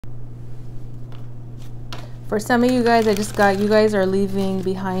For some of you guys, I just got, you guys are leaving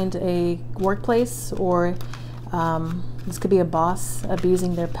behind a workplace, or this could be a boss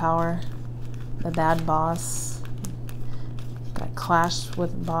abusing their power, a bad boss, got clashed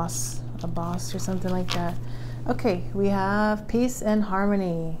with a boss or something like that. Okay, we have peace and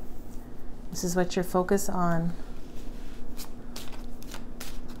harmony. This is what you're focused on.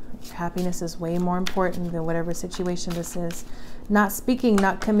 Happiness is way more important than whatever situation this is. Not speaking,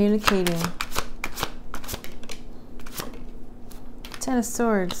 not communicating. Ten of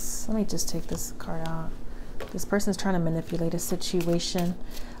Swords. Let me just take this card out. This person's trying to manipulate a situation.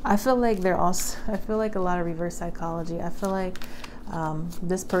 I feel like they're also, I feel like a lot of reverse psychology. I feel like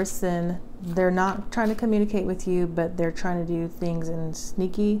this person, they're not trying to communicate with you, but they're trying to do things in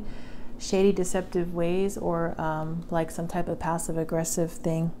sneaky, shady, deceptive ways, or like some type of passive aggressive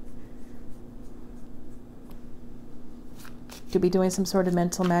thing. Could be doing some sort of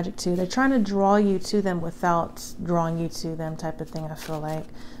mental magic too. They're trying to draw you to them without drawing you to them, type of thing. I feel like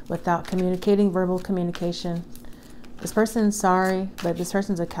without communicating, verbal communication. This person's sorry, but this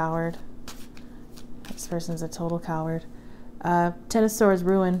person's a coward. This person's a total coward. Ten of Swords,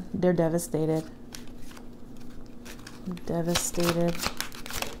 ruin. They're devastated. Devastated.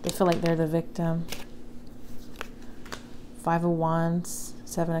 They feel like they're the victim. Five of Wands,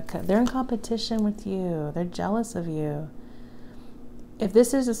 Seven of Cups. They're in competition with you. They're jealous of you. If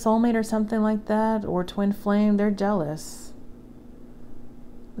this is a soulmate or something like that, or twin flame, they're jealous.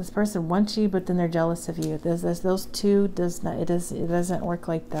 This person wants you, but then they're jealous of you. Those two it doesn't work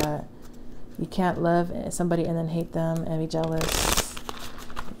like that. You can't love somebody and then hate them and be jealous.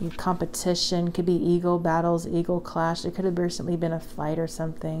 Competition could be ego battles, ego clash. It could have recently been a fight or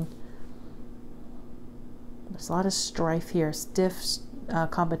something. There's a lot of strife here, stiff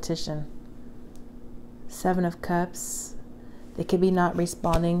competition. Seven of Cups. They could be not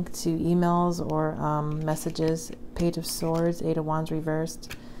responding to emails or messages. Page of Swords, Eight of Wands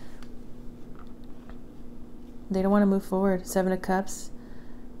reversed. They don't want to move forward. Seven of Cups.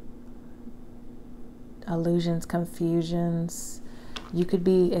 Illusions, confusions. You could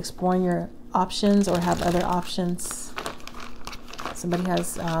be exploring your options or have other options. Somebody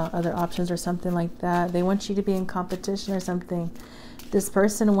has other options or something like that. They want you to be in competition or something. This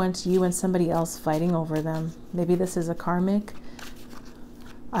person wants you and somebody else fighting over them. Maybe this is a karmic.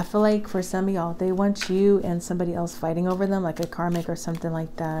 I feel like for some of y'all, they want you and somebody else fighting over them, like a karmic or something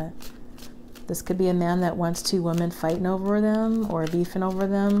like that. This could be a man that wants two women fighting over them or beefing over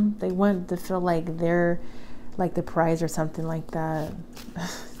them. They want to feel like they're like the prize or something like that.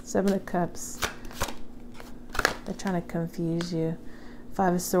 Seven of Cups. They're trying to confuse you.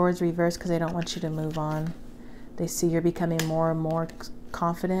 Five of Swords reversed because they don't want you to move on. They see you're becoming more and more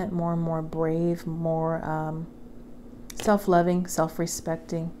confident, more and more brave, more self-loving,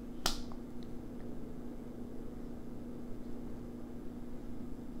 self-respecting.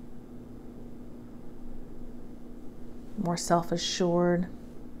 More self-assured.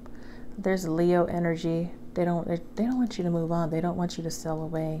 There's Leo energy. They don't want you to move on. They don't want you to sail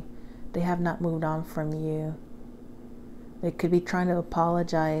away. They have not moved on from you. They could be trying to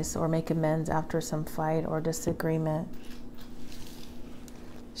apologize or make amends after some fight or disagreement.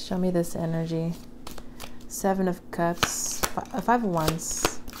 Show me this energy. Seven of Cups, Five of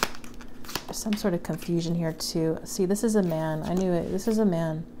Wands. There's some sort of confusion here too. See, this is a man. I knew it. This is a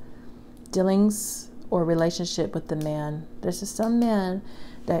man. Dealings or relationship with the man. There's just some man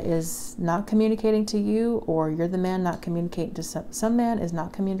that is not communicating to you, or you're the man not communicating to some man is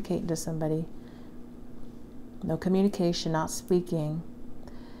not communicating to somebody. No communication, not speaking.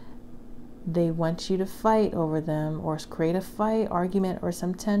 They want you to fight over them or create a fight, argument, or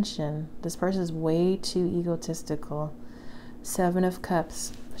some tension. This person is way too egotistical. Seven of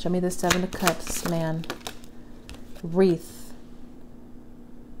Cups. Show me the Seven of Cups, man. Wreath.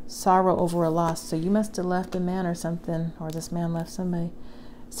 Sorrow over a loss. So you must have left a man or something, or this man left somebody.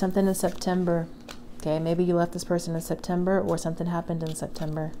 Something in September. Okay, maybe you left this person in September, or something happened in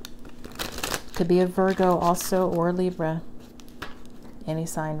September. Could be a Virgo also, or Libra. Any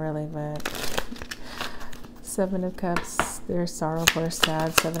sign really, but Seven of Cups. There's sorrow for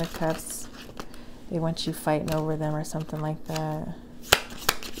sad. Seven of Cups. They want you fighting over them or something like that.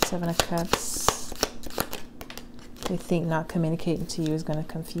 Seven of Cups. They think not communicating to you is going to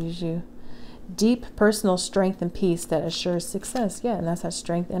confuse you. Deep personal strength and peace that assures success. Yeah, and that's that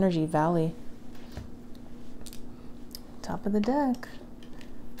strength energy, Valley. Top of the deck.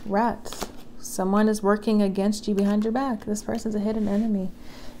 Rat. Someone is working against you behind your back. This person's a hidden enemy.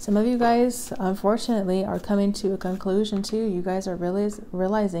 Some of you guys, unfortunately, are coming to a conclusion too. You guys are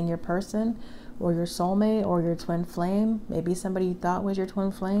realizing your person or your soulmate or your twin flame, maybe somebody you thought was your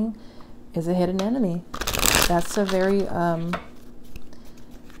twin flame, is a hidden enemy. That's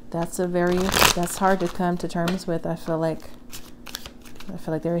hard to come to terms with. I feel like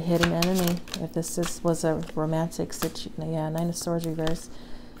they're a hidden enemy. If this was a romantic situation, yeah, Nine of Swords reverse.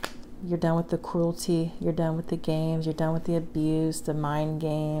 You're done with the cruelty. You're done with the games. You're done with the abuse, the mind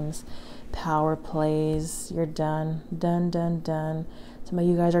games, power plays. You're done. Done, done, done. Some of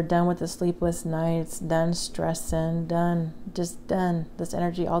you guys are done with the sleepless nights, done stressing, done. Just done. This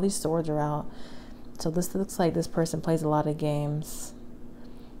energy, all these swords are out. So this looks like this person plays a lot of games.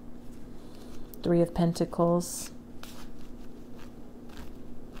 Three of Pentacles.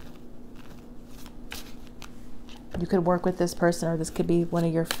 You could work with this person, or this could be one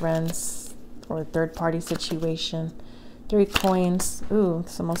of your friends, or a third-party situation. Three coins. Ooh,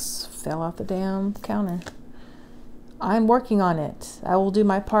 this almost fell off the damn counter. I'm working on it. I will do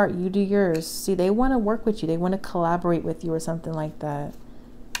my part. You do yours. See, they want to work with you. They want to collaborate with you or something like that.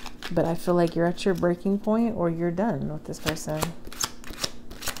 But I feel like you're at your breaking point, or you're done with this person.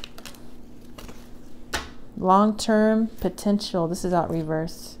 Long-term potential. This is out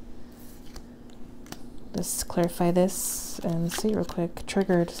reverse. Let's clarify this and see real quick.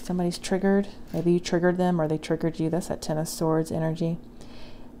 Triggered. Somebody's triggered. Maybe you triggered them or they triggered you. That's that Ten of Swords energy.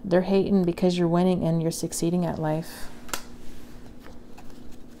 They're hating because you're winning and you're succeeding at life.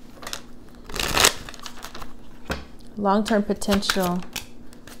 Long-term potential.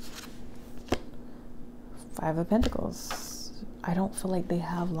 Five of Pentacles. I don't feel like they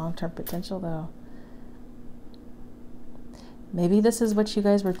have long-term potential though. Maybe this is what you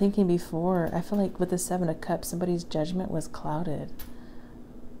guys were thinking before. I feel like with the Seven of Cups, somebody's judgment was clouded.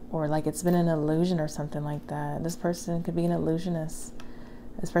 Or like it's been an illusion or something like that. This person could be an illusionist.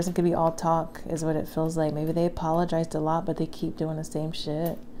 This person could be all talk, is what it feels like. Maybe they apologized a lot, but they keep doing the same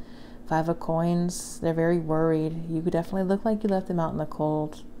shit. Five of Coins. They're very worried. You could definitely look like you left them out in the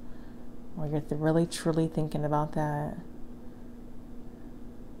cold. Or you're really, truly thinking about that.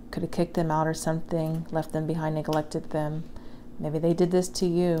 Could have kicked them out or something. Left them behind, neglected them. Maybe they did this to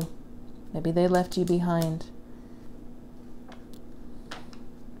you. Maybe they left you behind.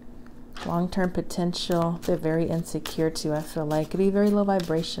 Long-term potential. They're very insecure too, I feel like. Could be very low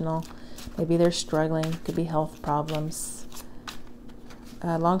vibrational. Maybe they're struggling. Could be health problems.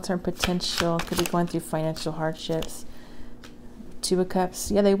 Long-term potential. Could be going through financial hardships. Two of Cups.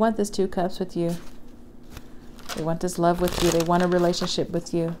 Yeah, they want this Two of Cups with you. They want this love with you. They want a relationship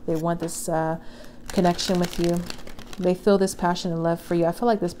with you. They want this connection with you. They feel this passion and love for you. I feel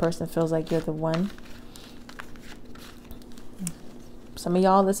like this person feels like you're the one. Some of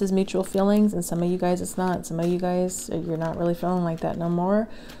y'all, this is mutual feelings, and some of you guys, it's not. Some of you guys, you're not really feeling like that no more,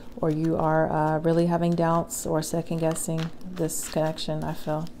 or you are really having doubts or second-guessing this connection, I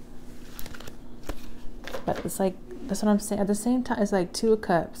feel. But it's like, that's what I'm saying. At the same time, it's like Two of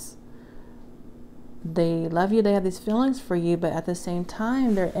Cups. They love you. They have these feelings for you, but at the same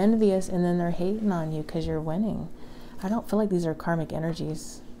time, they're envious, and then they're hating on you because you're winning. I don't feel like these are karmic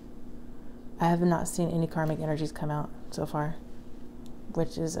energies. I have not seen any karmic energies come out so far,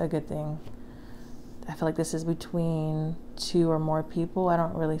 which is a good thing. I feel like this is between two or more people. I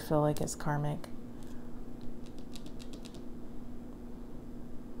don't really feel like it's karmic.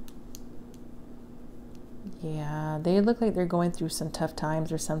 Yeah, they look like they're going through some tough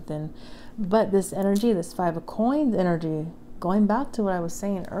times or something. But this energy, this Five of Coins energy, going back to what I was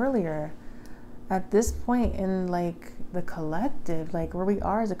saying earlier, at this point in like the collective, like where we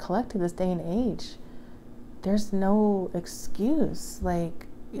are as a collective this day and age, there's no excuse. Like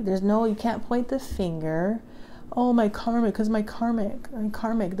there's no, you can't point the finger. Oh, my karmic, because my karmic,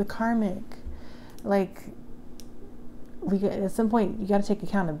 the karmic. Like at some point you got to take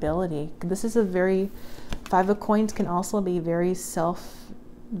accountability. This is a very, Five of Coins can also be very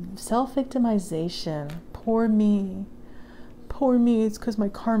self-victimization. Poor me, it's because my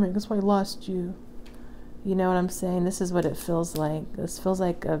karmic, that's why I lost you. You know what I'm saying? This is what it feels like. This feels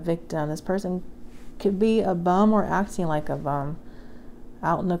like a victim. This person could be a bum or acting like a bum.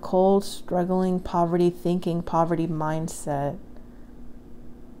 Out in the cold, struggling, poverty thinking, poverty mindset.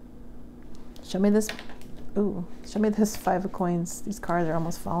 Show me this. Ooh, show me this Five of Coins. These cards are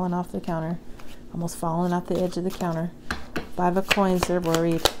almost falling off the counter. Almost falling off the edge of the counter. Five of Coins, they're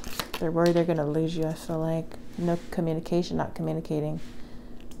worried. They're worried they're going to lose you, I feel like. No communication, not communicating.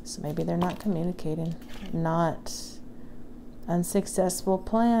 So maybe they're not communicating. Not unsuccessful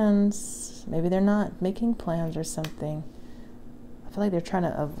plans. Maybe they're not making plans or something. I feel like they're trying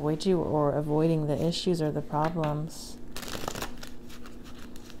to avoid you or avoiding the issues or the problems.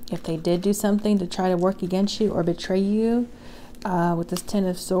 If they did do something to try to work against you or betray you with this Ten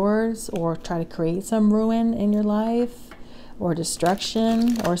of Swords, or try to create some ruin in your life, or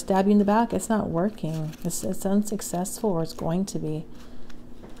destruction, or stab you in the back. It's not working. It's unsuccessful, or it's going to be.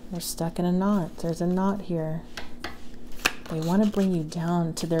 They're stuck in a knot. There's a knot here. They want to bring you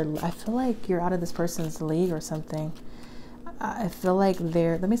down to their... I feel like you're out of this person's league or something. I feel like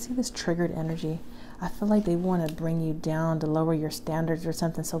they're... Let me see this triggered energy. I feel like they want to bring you down to lower your standards or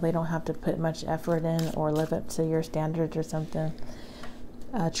something, so they don't have to put much effort in or live up to your standards or something.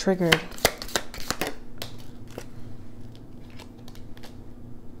 Triggered.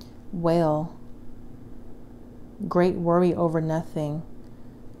 Whale. Great worry over nothing.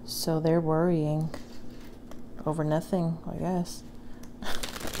 So they're worrying over nothing, I guess.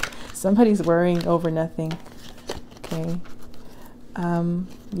 Somebody's worrying over nothing. Okay.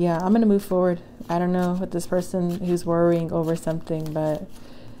 Yeah, I'm gonna move forward. I don't know with this person who's worrying over something, but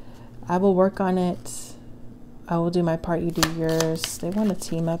I will work on it. I will do my part, you do yours. They want to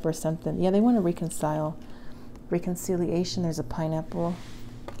team up or something. Yeah, they want to reconcile. Reconciliation. There's a pineapple.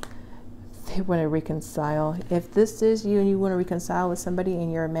 They want to reconcile. If this is you and you want to reconcile with somebody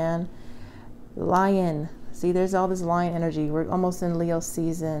and you're a man, lion. See, there's all this lion energy. We're almost in Leo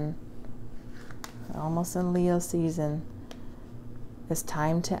season. Almost in Leo season. It's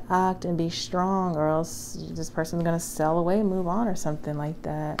time to act and be strong, or else this person's going to sail away, move on or something like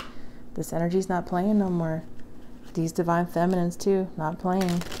that. This energy's not playing no more. These divine feminines too, not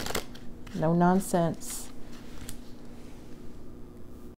playing. No nonsense.